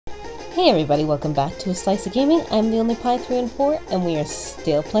Hey everybody, welcome back to A Slice of Gaming. I'm the only Pie 3 and 4, and we are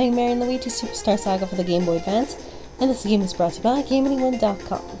still playing Mario & Luigi Superstar Saga for the Game Boy Advance, and this game is brought to you by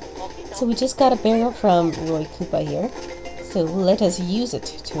GameAnyone.com. So we just got a barrel from Roy Koopa here, so let us use it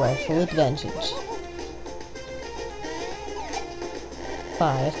to our full advantage.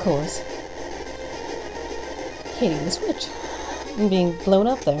 By, of course, hitting the switch and being blown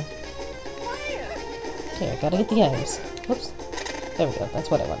up there. Okay, I gotta get the items. Whoops. There we go, that's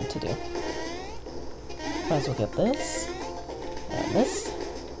what I wanted to do. Might as well get this, and this,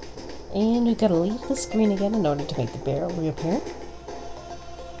 and we've got to leave the screen again in order to make the barrel reappear.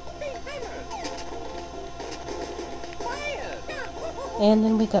 And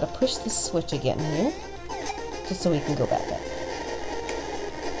then we got to push the switch again here, just so we can go back up.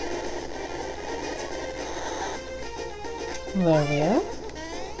 There we are.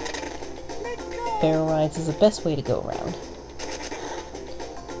 Barrel rides is the best way to go around.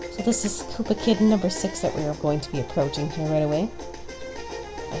 So this is Koopa Kid number 6 that we are going to be approaching here right away.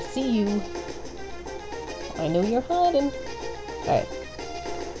 I see you. I know you're hiding. Alright.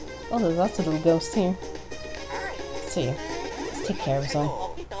 Oh, there's lots of little ghosts here. See ya. Let's take care of some.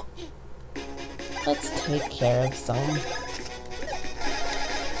 Let's take care of some.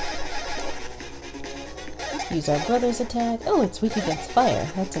 Use our brother's attack. Oh, it's weak against fire.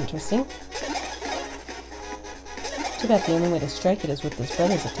 That's interesting. Too bad the only way to strike it is with this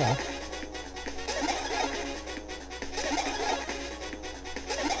brother's attack.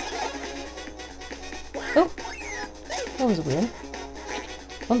 Oh! That was weird.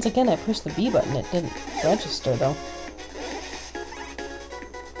 Once again I pushed the B button, it didn't register though.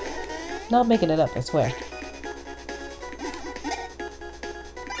 Not making it up, I swear.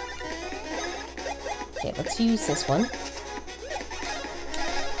 Okay, let's use this one.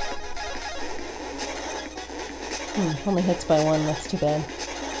 Only hits by one, that's too bad.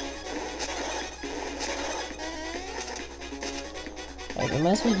 Alright, we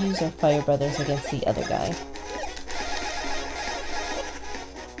might as well use our fire brothers against the other guy.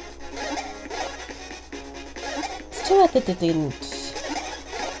 It's too bad that they didn't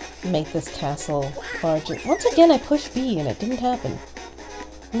make this castle larger. Once again I pushed B and it didn't happen.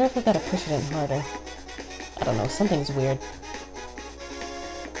 I wonder if I gotta push it in harder. I don't know, something's weird.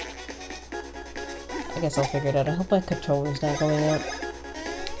 I guess I'll figure it out. I hope my controller's not going out.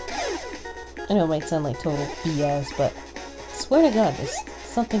 I know it might sound like total BS, but I swear to God, there's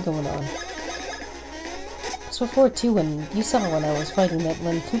something going on. Because before too, when you saw when I was fighting that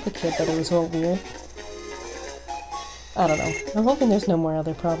one Koopa Kid that it was all weird. I don't know. I'm hoping there's no more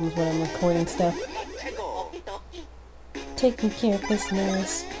other problems when I'm recording stuff. Taking care of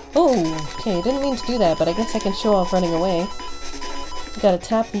business. Oh, okay, didn't mean to do that, but I guess I can show off running away. You gotta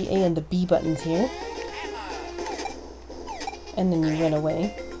tap the A and the B buttons here. And then you run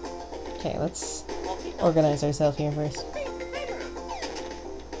away. Okay, let's organize ourselves here first.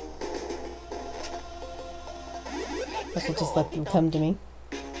 Guess we'll just let them come to me.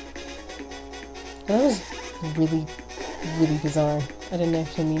 That was really, really bizarre. I didn't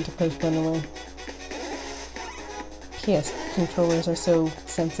actually mean to push one away. PS controllers are so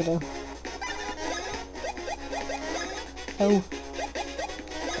sensitive. Oh.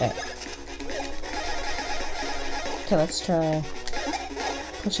 Okay. Okay, let's try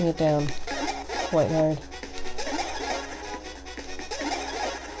pushing it down quite hard.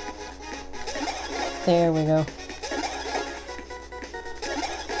 There we go.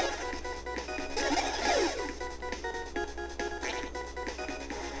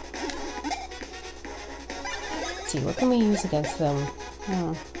 Let's see, what can we use against them?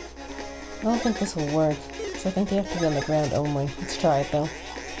 I don't think this will work, so I think they have to be on the ground only. Let's try it though.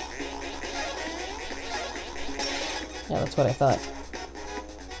 Yeah, that's what I thought.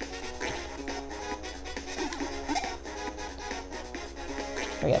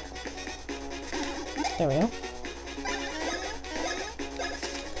 Hurry up. There we go.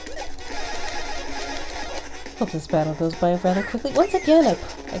 Hope this battle goes by rather quickly. Once again, I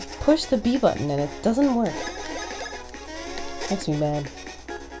push the B button and it doesn't work. Makes me mad.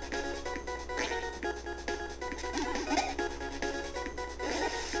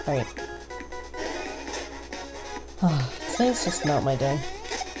 Alright. Today's just not my day.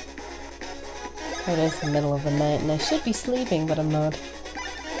 It is the middle of the night and I should be sleeping, but I'm not.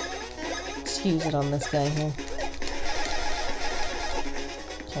 Let's use it on this guy here.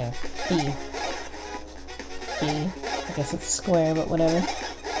 Okay, B. B. I guess it's square, but whatever.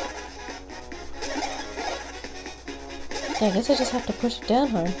 Yeah, I guess I just have to push it down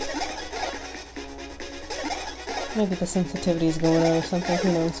hard. Maybe the sensitivity is going on or something,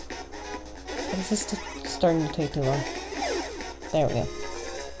 who knows. But this is starting to take too long. There we go.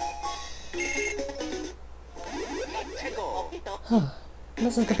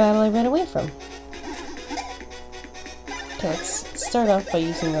 This is the battle I ran away from. Okay, let's start off by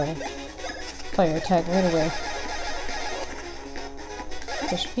using our fire attack right away.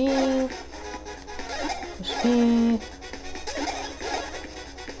 Push B. Push B.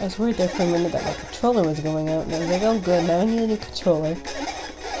 I was worried there for a minute that my controller was going out, and I was like, oh good, now I need a new controller.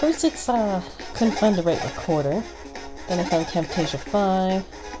 First it's, couldn't find the right recorder. Then I found Camtasia 5.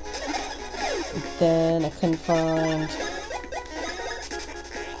 Then I couldn't find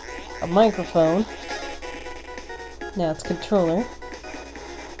a microphone. Now it's controller.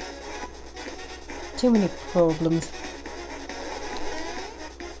 Too many problems.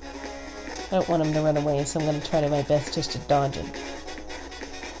 I don't want him to run away, so I'm going to try my best just to dodge it.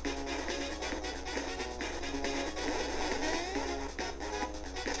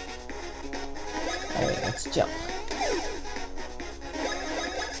 Alright, let's jump.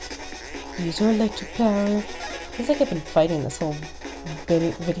 Use your electric power. Feels like I've been fighting this whole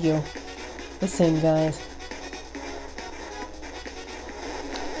video. The same guys.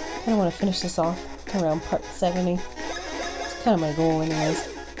 Kinda want to finish this off around part 70. It's kind of my goal anyways.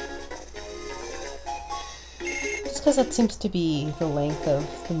 Just because that seems to be the length of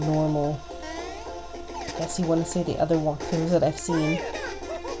the normal, I guess you want to say the other walkthroughs that I've seen.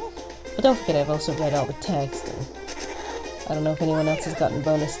 But don't forget I've also read all the text, and I don't know if anyone else has gotten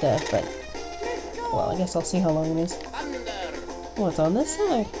bonus stuff, but well, I guess I'll see how long it is. What's on this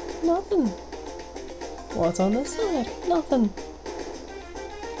side? Nothing. What's on this side? Nothing.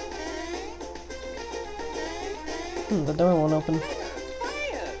 The door won't open.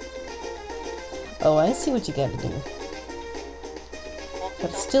 Oh, I see what you gotta do.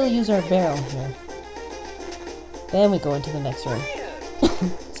 But still use our barrel here. Then we go into the next room.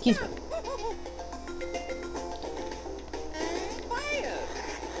 Excuse me.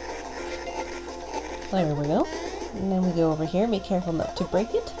 There we go. And then we go over here. Be careful not to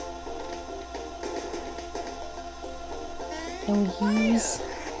break it. And we use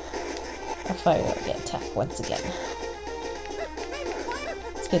a fire attack once again.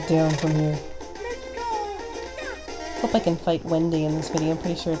 Let's get down from here. Hope I can fight Wendy in this video. I'm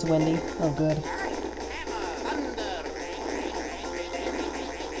pretty sure it's Wendy. Oh, good.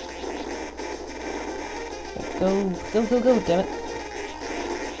 Go, go, go, go, damn it.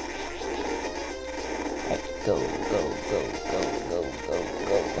 Alright, go, go, go, go, go,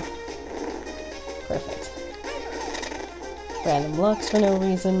 go, go. Perfect. Random blocks for no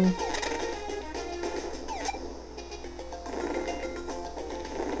reason.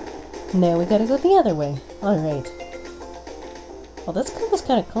 Now we gotta go the other way. Alright. Well, this was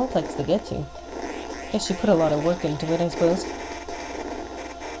kind of complex to get to. Guess you put a lot of work into it, I suppose.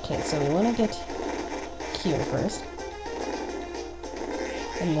 Okay, so we want to get here first.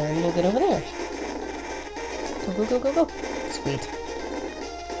 And then we'll get over there. Go, go, go, go, go. Sweet.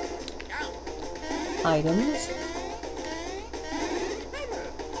 Items.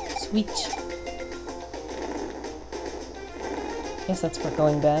 Sweet. Guess that's for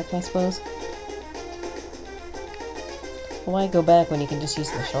going back, I suppose. Why go back when you can just use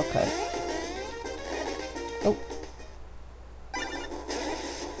the shortcut? Oh.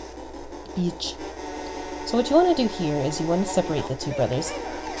 Beach. So what you want to do here is you want to separate the two brothers.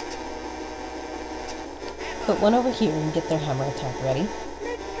 Put one over here and get their hammer attack ready.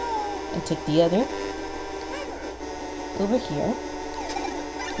 And take the other over here.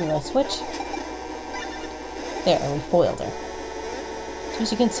 We're going to switch. There, and we foiled her. So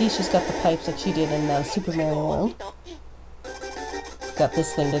as you can see, she's got the pipes like she did in Super Mario World. Got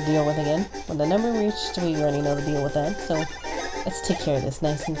this thing to deal with again. When the number reached, we already know to deal with that, so let's take care of this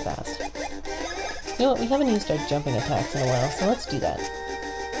nice and fast. You know what, we haven't used our jumping attacks in a while, so let's do that.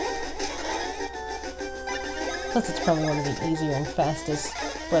 Plus it's probably one of the easier and fastest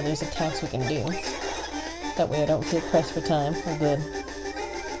brothers attacks we can do. That way I don't feel pressed for time. We're good.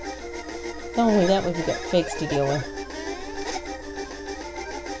 Not only that, we've got fakes to deal with.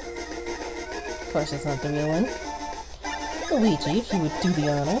 Of course it's not the real one. Luigi, if you would do the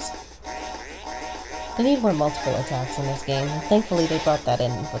honors. They need more multiple attacks in this game. Thankfully they brought that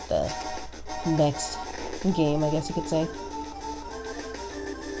in with the next game, I guess you could say.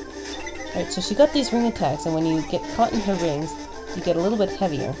 Alright, so she got these ring attacks, and when you get caught in her rings, you get a little bit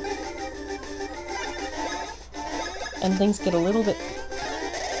heavier. And things get a little bit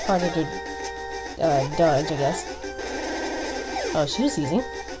harder to dodge, I guess. Oh, she was easy.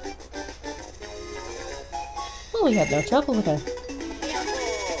 Well, we had no trouble with her.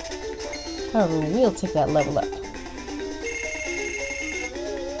 However, we'll take that level up.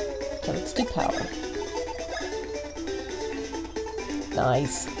 Okay, let's do power.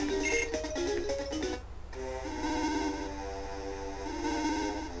 Nice.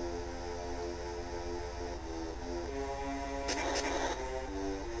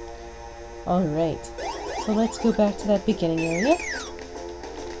 Alright, so let's go back to that beginning area.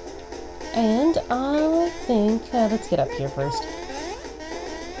 And I think, let's get up here first.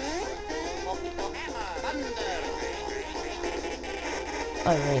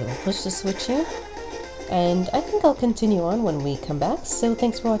 Alright, we'll push the switch here. And I think I'll continue on when we come back, so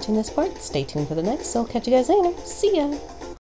thanks for watching this part. Stay tuned for the next, so I'll catch you guys later. See ya!